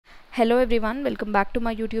Hello everyone, welcome back to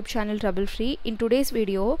my YouTube channel Trouble Free. In today's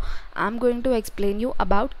video, I'm going to explain you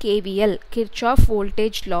about KVL, Kirchhoff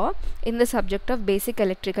voltage law, in the subject of basic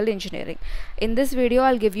electrical engineering. In this video,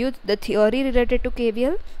 I'll give you the theory related to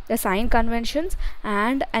KVL, the sign conventions,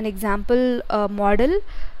 and an example model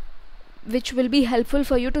which will be helpful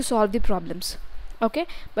for you to solve the problems. Okay,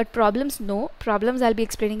 but problems I'll be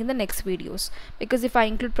explaining in the next videos, because if I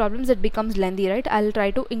include problems it becomes lengthy, right? I'll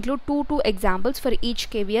try to include two examples for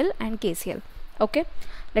each KVL and KCL. Okay,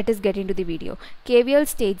 let us get into the video. KVL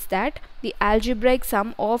states that the algebraic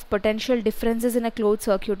sum of potential differences in a closed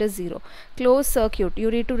circuit is 0. Closed circuit,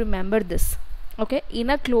 you need to remember this. Okay,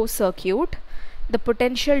 in a closed circuit, the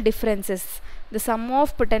potential differences, the sum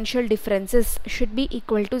of potential differences should be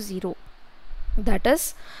equal to 0. That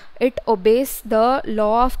is, it obeys the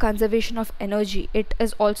law of conservation of energy. It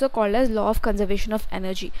is also called as law of conservation of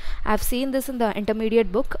energy. I've seen this in the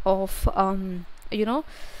intermediate book of I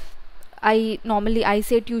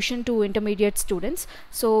say tuition to intermediate students,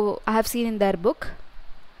 so I have seen in their book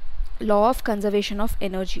law of conservation of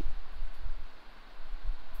energy.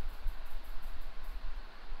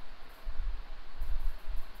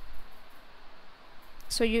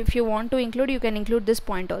 So if you want to include, you can include this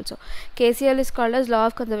point also. KCL is called as law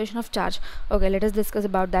of conservation of charge. Okay, let us discuss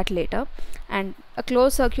about that later. And a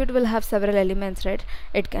closed circuit will have several elements, right?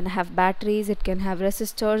 It can have batteries, it can have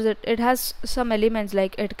resistors, it has some elements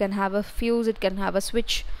like it can have a fuse, it can have a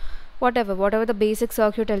switch, whatever the basic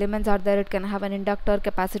circuit elements are there. It can have an inductor,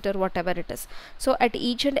 capacitor, whatever it is. So at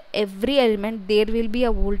each and every element there will be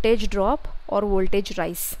a voltage drop or voltage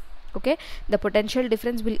rise. Okay, the potential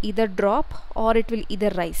difference will either drop or it will either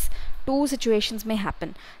rise. Two situations may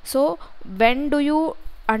happen. So when do you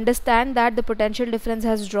understand that the potential difference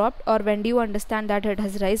has dropped, or when do you understand that it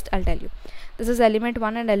has risen? I'll tell you. This is element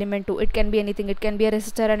 1 and element 2. It can be anything. It can be a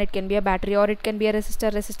resistor and it can be a battery, or it can be a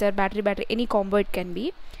resistor, battery, any combo it can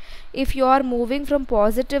be. If you are moving from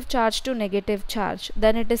positive charge to negative charge,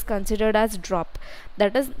 then it is considered as drop.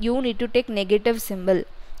 That is, you need to take negative symbol.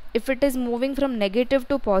 If it is moving from negative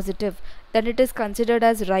to positive, then it is considered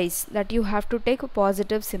as rise, that you have to take a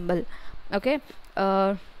positive symbol. Okay,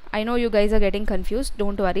 I know you guys are getting confused.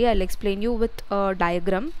 Don't worry, I'll explain you with a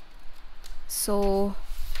diagram. So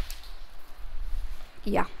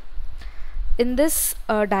yeah, in this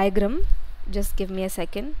diagram, just give me a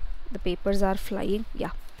second, the papers are flying.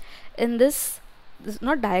 Yeah, in this is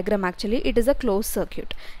not diagram, actually it is a closed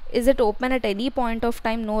circuit. Is it open at any point of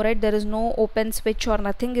time? No, right? There is no open switch or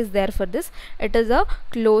nothing is there for this. It is a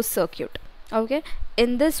closed circuit. Okay,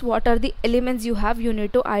 in this, what are the elements you have? You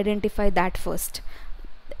need to identify that first.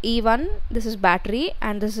 E1, this is battery,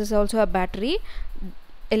 and this is also a battery.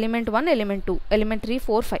 Element 1, element 2, element 3,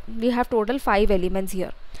 4, 5. We have total 5 elements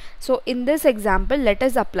here. So in this example, let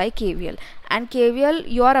us apply KVL. And KVL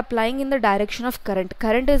you are applying in the direction of current.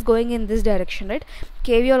 Current is going in this direction, right?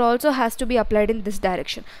 KVL also has to be applied in this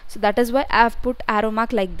direction. So that is why I have put arrow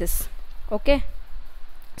mark like this. Okay.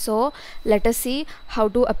 So let us see how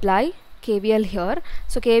to apply KVL here.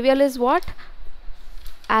 So KVL is what?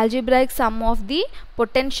 Algebraic sum of the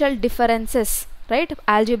potential differences, right?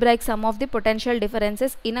 Algebraic sum of the potential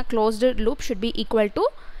differences in a closed loop should be equal to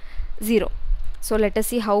 0. So let us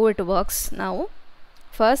see how it works now.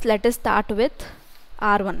 First, let us start with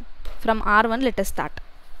R1. From R1, let us start.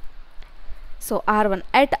 So R1.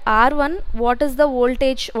 At R1, what is the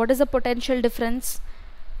voltage? What is the potential difference?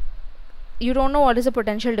 You don't know what is the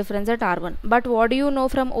potential difference at R1. But what do you know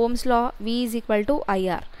from Ohm's law? V is equal to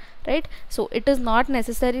IR. Right? So it is not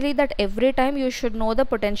necessarily that every time you should know the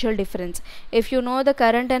potential difference. If you know the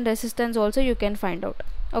current and resistance also, you can find out.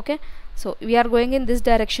 Okay, so we are going in this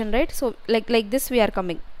direction, right? So like this we are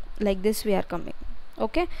coming, like this we are coming.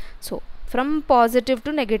 Okay, so from positive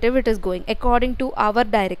to negative it is going according to our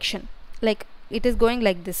direction, like it is going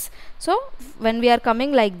like this. So when we are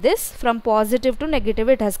coming like this, from positive to negative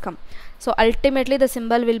it has come. So ultimately the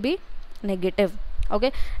symbol will be negative.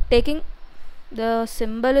 Okay, taking the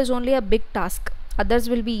symbol is only a big task, others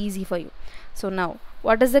will be easy for you. So now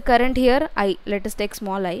what is the current here? I. Let us take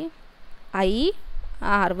small I.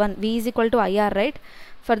 R1, V is equal to IR, right?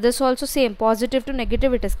 For this also same, positive to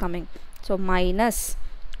negative it is coming. So minus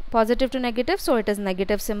positive to negative, so it is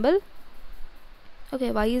negative symbol. Okay,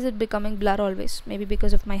 why is it becoming blur always? Maybe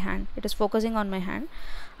because of my hand, it is focusing on my hand.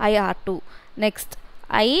 IR2. Next,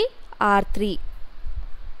 IR3.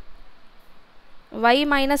 Why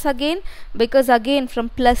minus again? Because again from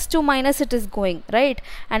plus to minus it is going, right?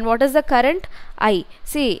 And what is the current? I.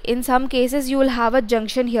 See, in some cases you will have a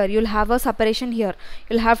junction here, you will have a separation here,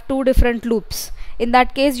 you will have two different loops. In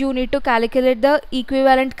that case you need to calculate the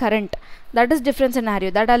equivalent current. That is different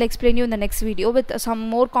scenario that I'll explain you in the next video with some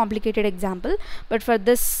more complicated example, but for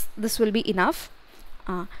this will be enough.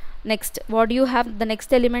 Next, what do you have? The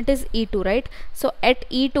next element is E2, right? So at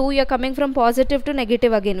E2 you're coming from positive to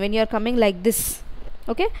negative again when you're coming like this.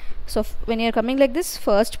 Okay, so when you're coming like this,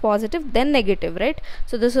 first positive then negative, right?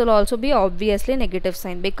 So this will also be obviously negative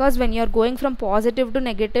sign, because when you're going from positive to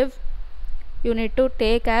negative, you need to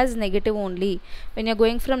take as negative only. When you're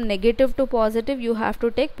going from negative to positive, you have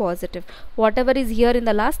to take positive. Whatever is here in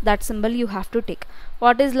the last, that symbol you have to take.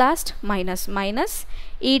 What is last? Minus. Minus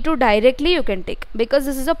E2 directly you can take, because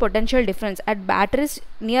this is a potential difference. At batteries,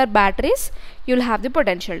 near batteries, you'll have the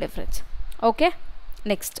potential difference. Okay,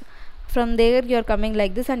 next, from there you're coming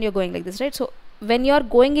like this and you're going like this, right? So when you're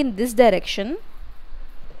going in this direction,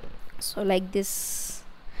 so like this,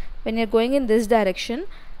 when you're going in this direction,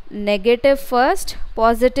 negative first,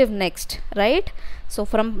 positive next, right? So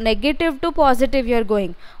from negative to positive you're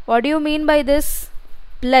going. What do you mean by this?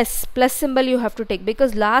 Plus symbol you have to take,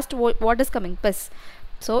 because last what is coming? Plus.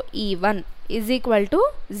 So E1 is equal to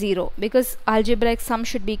 0, because algebraic sum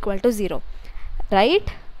should be equal to 0,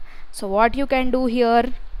 right? So what you can do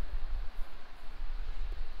here,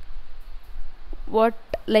 what,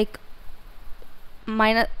 like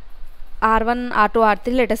minus R1, R2,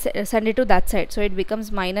 R3, let us send it to that side. So it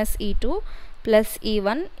becomes minus E2 plus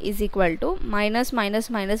E1 is equal to minus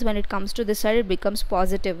minus minus. When it comes to this side, it becomes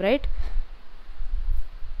positive, right?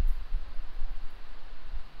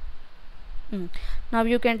 Now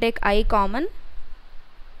you can take I common.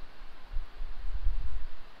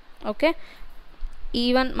 Okay,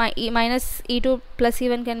 E1 minus E2 plus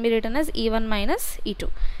E1 can be written as E1 minus E2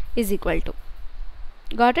 is equal to.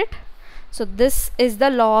 Got it? So this is the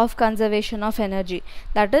law of conservation of energy.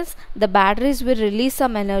 That is, the batteries will release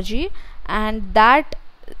some energy, and that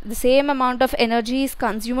the same amount of energy is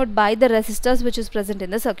consumed by the resistors which is present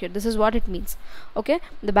in the circuit. This is what it means. Okay,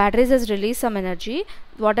 the batteries has released some energy.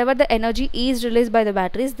 Whatever the energy is released by the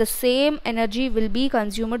batteries, the same energy will be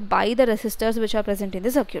consumed by the resistors which are present in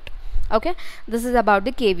the circuit. Okay, this is about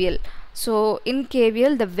the KVL. So in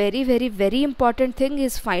KVL, the very important thing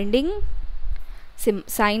is finding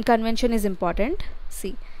sign convention is important.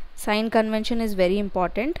 See, sign convention is very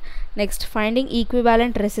important. Next, finding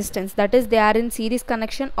equivalent resistance, that is they are in series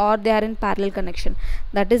connection or they are in parallel connection,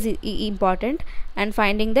 that is important. And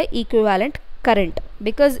finding the equivalent current,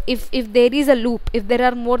 because if there is a loop, if there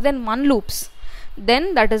are more than one loops,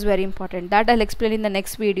 then that is very important. That I'll explain in the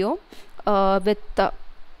next video. In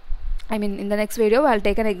the next video I'll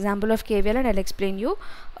take an example of KVL and I'll explain you.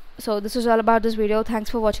 So this is all about this video.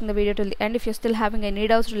 Thanks for watching the video till the end. If you're still having any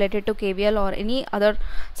doubts related to KVL or any other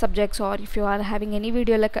subjects, or if you are having any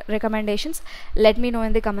video recommendations, let me know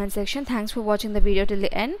in the comment section. Thanks for watching the video till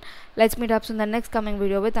the end. Let's meet up in the next coming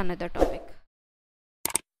video with another topic.